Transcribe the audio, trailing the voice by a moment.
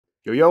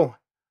Yo, yo,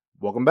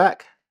 welcome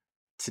back.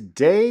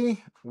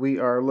 Today we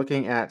are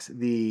looking at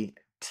the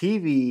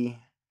TV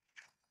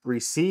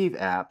receive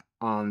app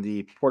on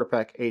the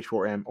PortaPack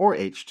H4M or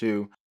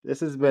H2.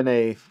 This has been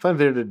a fun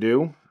video to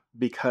do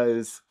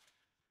because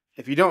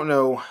if you don't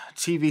know,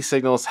 TV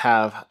signals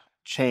have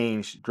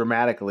changed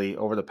dramatically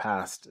over the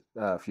past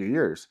few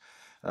years,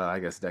 I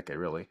guess decade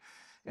really.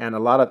 And a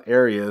lot of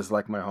areas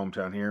like my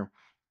hometown here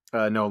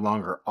no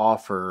longer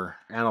offer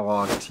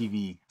analog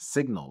TV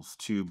signals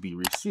to be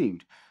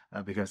received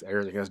because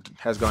everything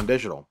has gone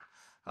digital.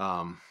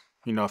 Um,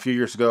 a few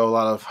years ago, a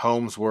lot of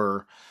homes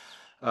were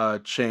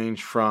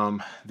changed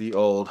from the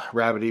old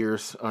rabbit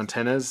ears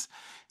antennas.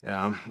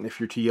 If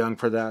you're too young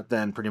for that,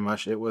 then pretty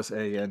much it was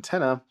a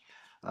antenna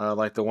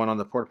like the one on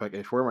the PortaPack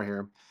H4M right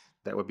here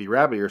that would be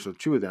rabbit ears with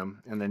two of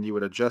them, and then you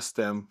would adjust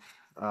them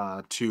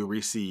to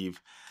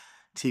receive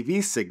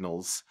TV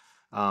signals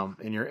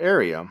in your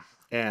area.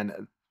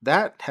 And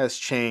that has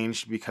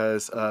changed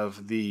because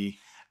of the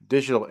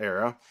digital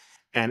era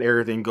and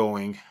everything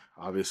going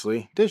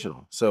obviously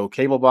digital. So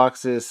cable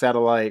boxes,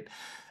 satellite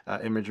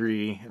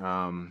imagery,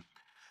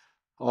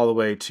 all the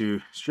way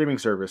to streaming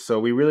service. So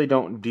we really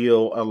don't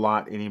deal a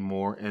lot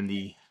anymore in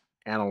the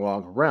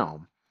analog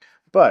realm.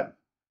 But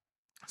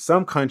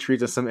some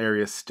countries and some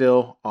areas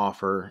still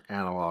offer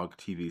analog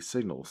TV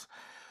signals.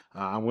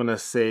 I'm going to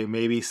say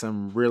maybe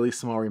some really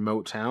small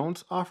remote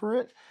towns offer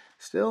it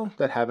still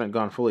that haven't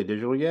gone fully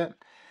digital yet.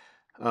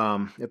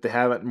 If they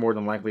haven't, more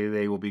than likely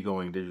they will be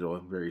going digital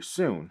very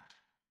soon.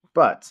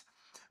 But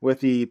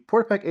with the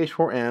PortaPack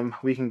H4M,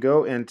 we can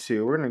go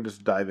into, we're going to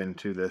just dive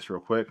into this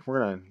real quick. We're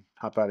going to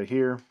hop out of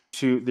here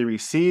to the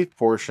receive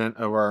portion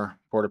of our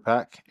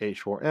PortaPack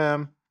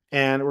H4M.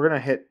 And we're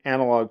going to hit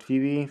analog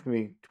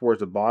TV towards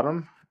the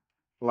bottom.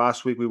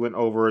 Last week we went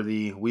over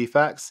the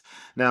WeFax.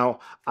 Now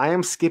I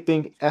am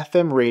skipping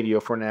FM radio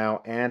for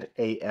now and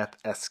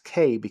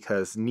AFSK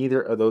because neither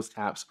of those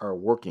apps are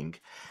working.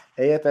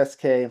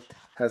 AFSK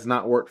has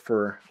not worked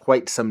for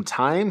quite some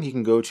time. You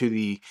can go to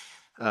the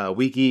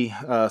wiki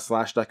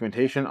slash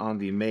documentation on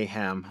the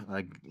Mayhem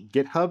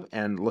GitHub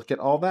and look at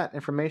all that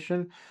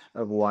information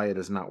of why it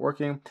is not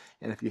working.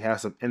 And if you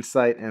have some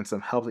insight and some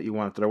help that you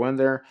want to throw in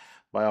there,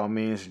 by all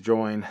means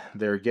join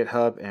their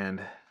GitHub and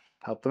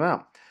help them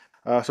out.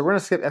 So we're going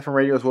to skip FM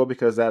radio as well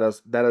because that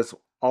is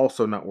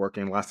also not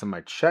working. Last time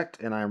I checked,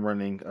 and I'm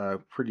running a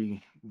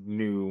pretty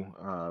new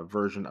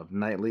version of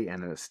Nightly,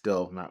 and it is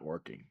still not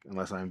working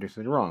unless I'm doing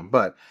something wrong.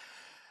 But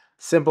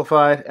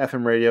simplified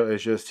FM radio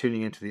is just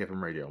tuning into the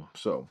FM radio,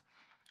 so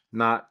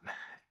not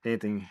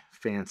anything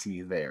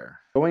fancy there.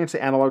 Going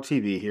into analog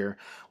TV here,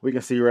 we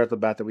can see right at the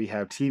bat that we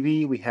have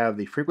TV, we have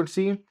the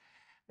frequency,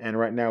 and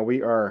right now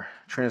we are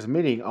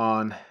transmitting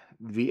on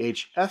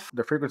VHF.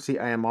 The frequency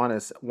I am on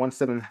is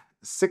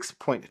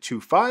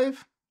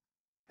 176.25.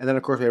 And then,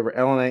 of course, we have our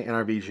LNA and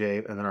our VJ,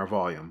 and then our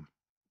volume.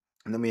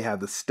 And then we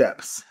have the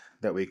steps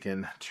that we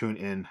can tune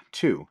in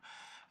to.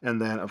 And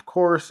then, of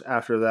course,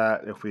 after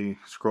that, if we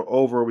scroll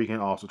over, we can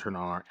also turn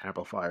on our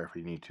amplifier if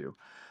we need to.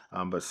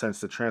 But since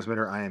the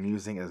transmitter I am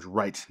using is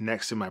right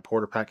next to my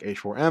PortaPack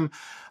H4M,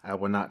 I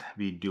will not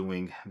be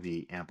doing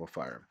the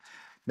amplifier.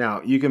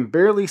 Now, you can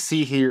barely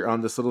see here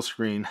on this little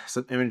screen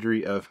some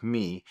imagery of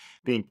me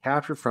being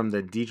captured from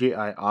the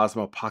DJI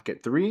Osmo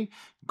Pocket 3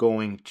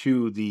 going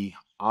to the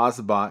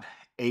Osbot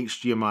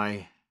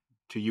HDMI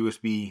to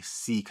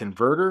USB-C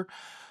converter,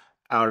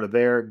 out of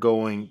there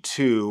going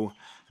to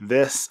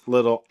this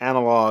little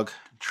analog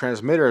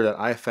transmitter that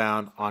I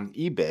found on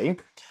eBay.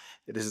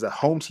 It is a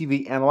home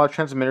TV analog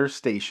transmitter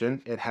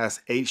station. It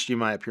has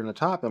HDMI up here on the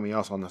top, and we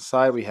also on the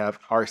side we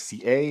have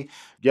RCA,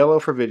 yellow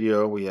for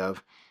video, we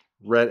have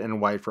red and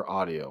white for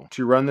audio.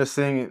 To run this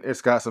thing,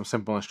 it's got some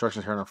simple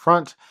instructions here on the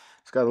front.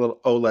 It's got a little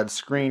OLED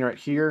screen right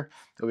here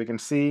that we can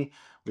see.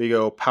 We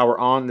go power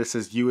on. This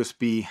is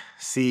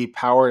USB-C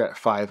powered at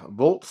 5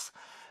 volts.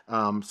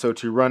 So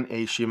to run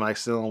HDMI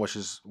signal, which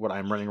is what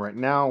I'm running right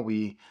now,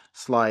 we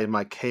slide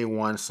my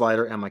K1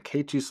 slider and my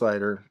K2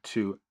 slider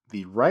to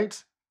the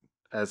right,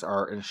 as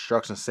our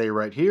instructions say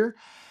right here.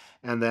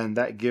 And then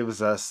that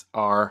gives us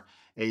our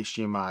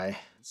HDMI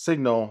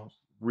signal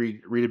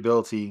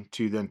readability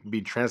to then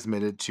be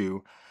transmitted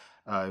to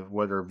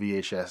whether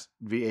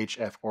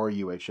VHF or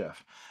UHF.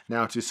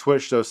 Now to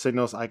switch those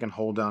signals, I can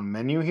hold down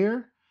menu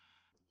here,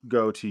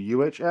 go to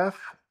UHF.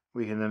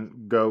 We can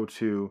then go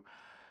to,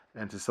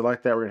 and to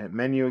select that, we're gonna hit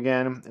menu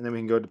again, and then we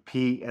can go to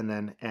P and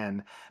then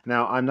N.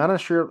 Now I'm not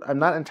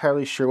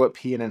entirely sure what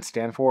P and N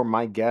stand for.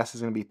 My guess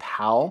is gonna be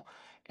PAL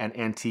and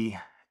NTSC,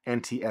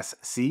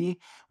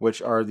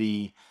 which are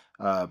the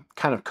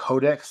kind of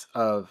codecs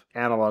of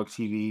analog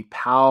TV.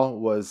 PAL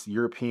was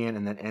European,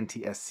 and then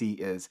NTSC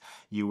is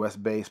US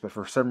based. But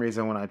for some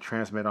reason, when I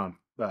transmit on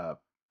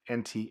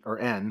NT or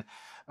N,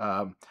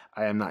 I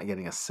am not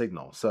getting a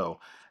signal. So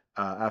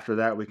after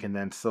that, we can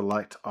then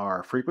select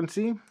our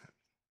frequency.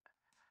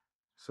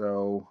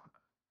 So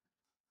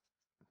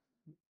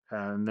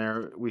and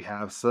there we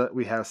have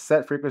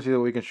set frequency that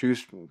we can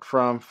choose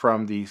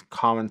from the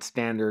common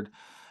standard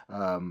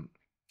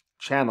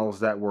channels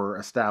that were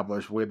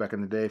established way back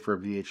in the day for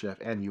VHF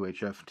and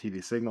UHF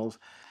TV signals.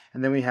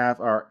 And then we have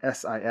our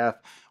SIF,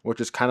 which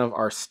is kind of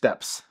our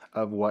steps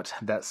of what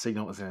that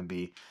signal is going to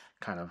be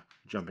kind of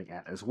jumping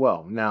at as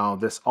well. Now,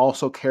 this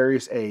also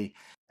carries a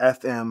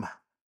FM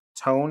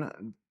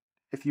tone,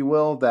 if you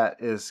will,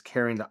 that is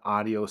carrying the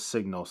audio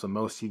signal. So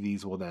most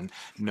TVs will then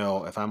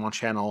know if I'm on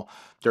channel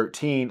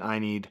 13, I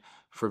need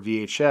for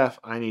VHF,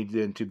 I need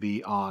it to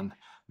be on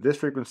this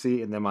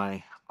frequency, and then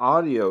my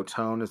audio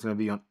tone is going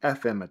to be on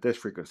FM at this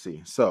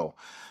frequency. So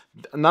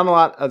not a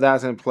lot of that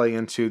is going to play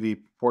into the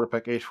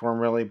PortaPack H4M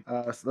really.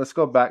 So let's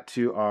go back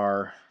to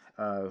our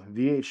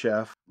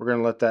VHF. We're going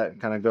to let that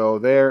kind of go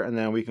there, and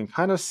then we can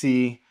kind of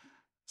see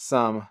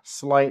some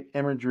slight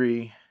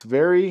imagery. It's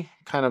very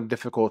kind of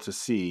difficult to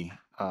see.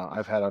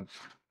 I've had a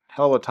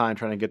hell of a time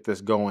trying to get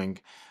this going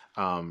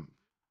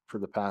for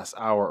the past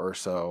hour or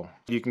so.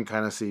 You can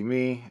kind of see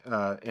me,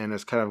 and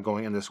it's kind of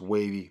going in this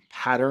wavy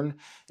pattern.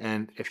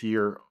 And if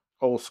you're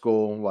old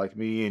school like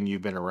me and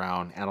you've been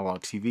around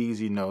analog TVs,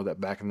 you know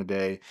that back in the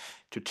day,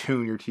 to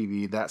tune your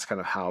TV, that's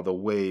kind of how the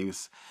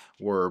waves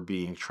were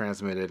being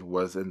transmitted,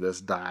 was in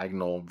this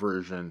diagonal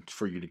version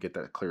for you to get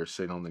that clear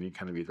signal. And then you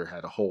kind of either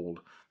had to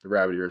hold the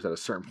rabbit ears at a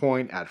certain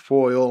point, add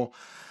foil,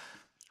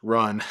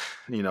 run,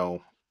 you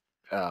know,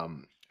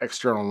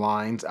 external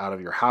lines out of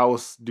your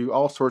house, do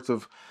all sorts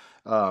of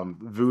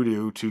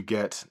voodoo to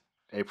get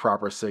a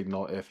proper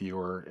signal if you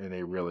were in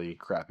a really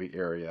crappy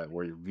area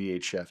where your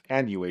VHF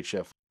and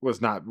UHF was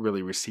not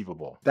really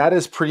receivable. That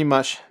is pretty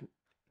much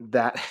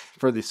that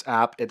for this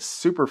app. It's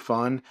super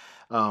fun.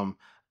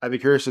 I'd be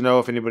curious to know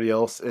if anybody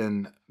else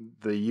in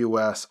the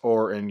US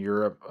or in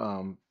Europe,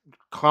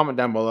 comment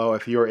down below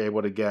if you're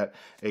able to get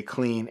a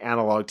clean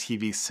analog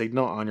TV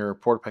signal on your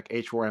PortaPack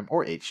H4M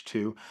or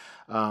H2.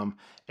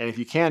 And if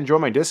you can,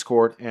 join my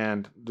Discord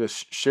and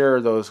just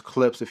share those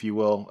clips, if you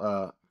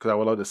will, because I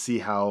would love to see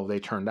how they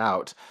turned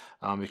out.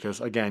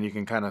 Because again, you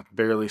can kind of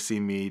barely see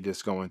me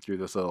just going through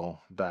this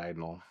little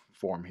diagonal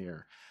form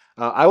here.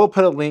 I will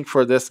put a link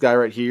for this guy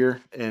right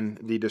here in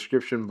the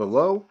description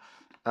below,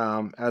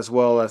 as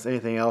well as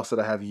anything else that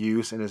I have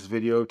used in this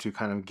video to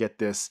kind of get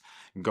this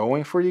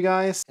going for you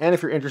guys. And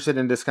if you're interested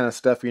in this kind of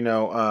stuff, you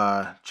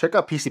know, check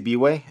out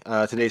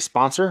PCBWay, today's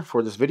sponsor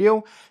for this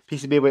video.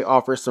 PCBWay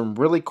offers some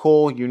really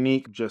cool,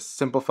 unique, just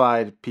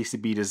simplified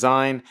PCB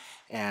design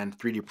and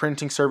 3D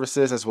printing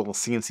services, as well as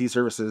CNC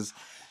services,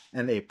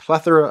 and a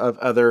plethora of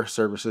other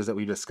services that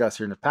we discussed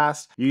here in the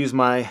past. Use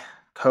my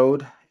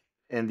code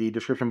in the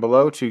description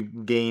below to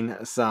gain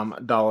some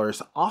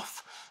dollars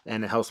off,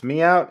 and it helps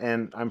me out,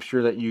 and I'm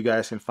sure that you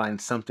guys can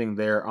find something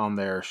there on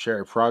their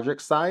shared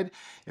project side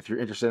if you're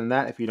interested in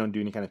that. If you don't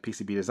do any kind of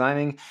PCB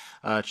designing,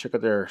 check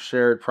out their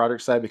shared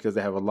project side, because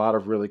they have a lot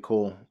of really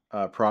cool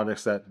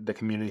projects that the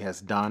community has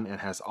done and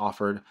has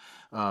offered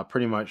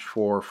pretty much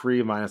for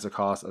free, minus the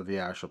cost of the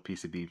actual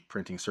PCB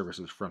printing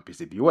services from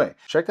PCBWay.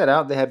 Check that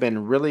out. They have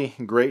been really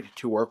great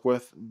to work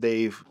with.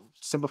 They've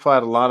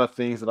simplified a lot of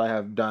things that I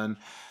have done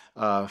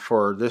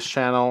for this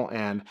channel,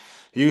 and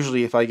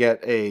usually if I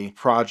get a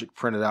project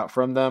printed out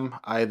from them,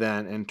 I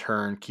then in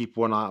turn keep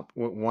one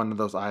of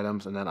those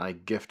items, and then I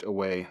gift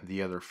away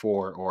the other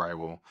 4, or I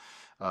will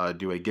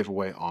do a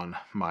giveaway on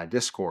my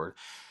Discord.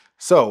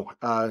 So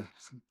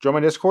join my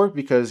Discord,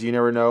 because you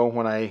never know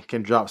when I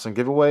can drop some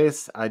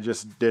giveaways. I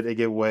just did a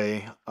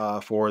giveaway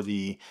for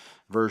the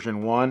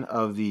version 1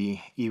 of the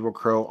Evil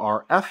Crow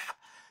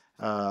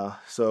RF.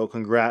 So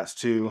congrats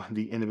to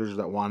the individuals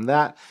that won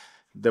that.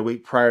 The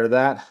week prior to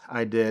that,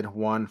 I did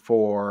one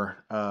for,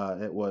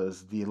 it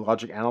was the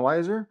Logic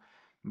Analyzer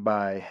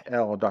by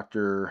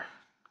Dr.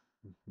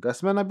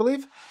 Gusman, I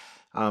believe.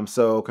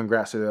 So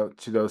congrats to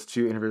those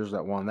 2 individuals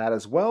that won that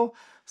as well.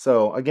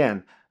 So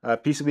again,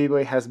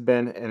 PCBWay has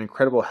been an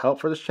incredible help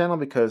for this channel,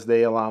 because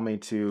they allow me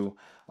to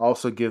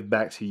also give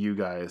back to you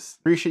guys.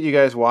 Appreciate you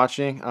guys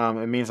watching.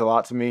 It means a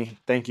lot to me.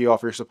 Thank you all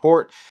for your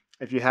support.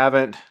 If you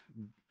haven't,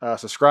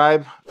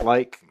 subscribe,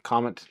 like,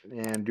 comment,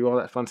 and do all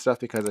that fun stuff,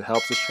 because it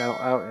helps this channel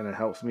out and it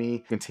helps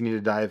me continue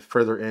to dive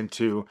further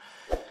into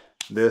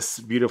this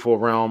beautiful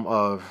realm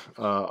of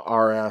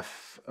RF,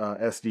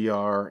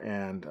 SDR,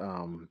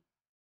 and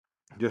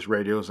just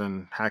radios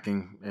and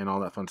hacking and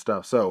all that fun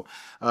stuff. So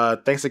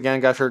thanks again,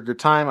 guys, for your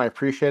time. I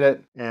appreciate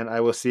it, and I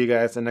will see you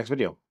guys in the next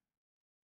video.